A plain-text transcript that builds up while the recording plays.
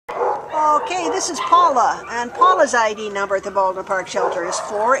Okay, this is Paula, and Paula's ID number at the Baldwin Park shelter is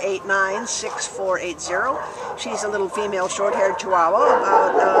 4896480. She's a little female short-haired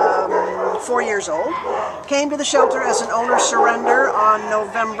Chihuahua, about 4 years old. Came to the shelter as an owner surrender on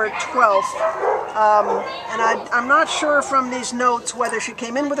November 12th. And I'm not sure from these notes whether she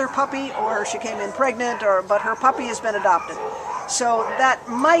came in with her puppy or she came in pregnant, but her puppy has been adopted. So that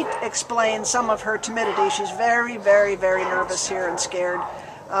might explain some of her timidity. She's very, very, very nervous here and scared.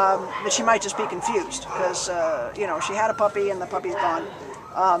 But she might just be confused because, you know, she had a puppy and the puppy's gone.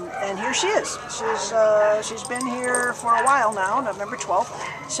 And here she is. She's been here for a while now, November 12th.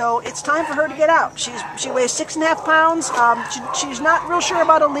 So it's time for her to get out. She weighs 6.5 pounds. She's not real sure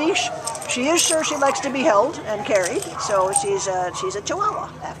about a leash. She is sure she likes to be held and carried. So she's a Chihuahua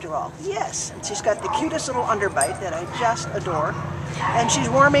after all. Yes, and she's got the cutest little underbite that I just adore. And she's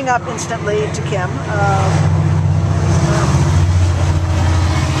warming up instantly to Kim.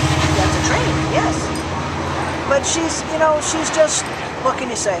 Yes, but she's, you know, she's just, what can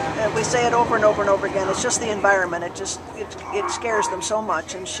you say? We say it over and over and over again. It's just the environment. It scares them so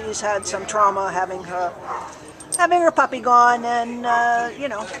much, and she's had some trauma having her puppy gone, and you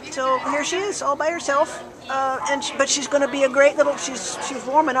know, so here she is all by herself. But she's going to be a great little. She's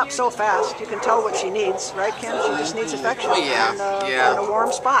warming up so fast. You can tell what she needs, right, Kim? She just needs affection and a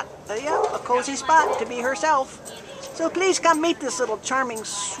warm spot. Yeah, a cozy spot to be herself. So please come meet this little charming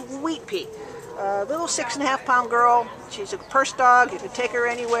sweet pea. Little 6.5-pound girl. She's a purse dog. You can take her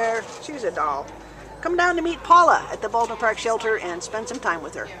anywhere. She's a doll. Come down to meet Paula at the Baldwin Park shelter and spend some time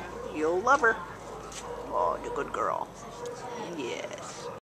with her. You'll love her. Oh, you're a good girl. Yes.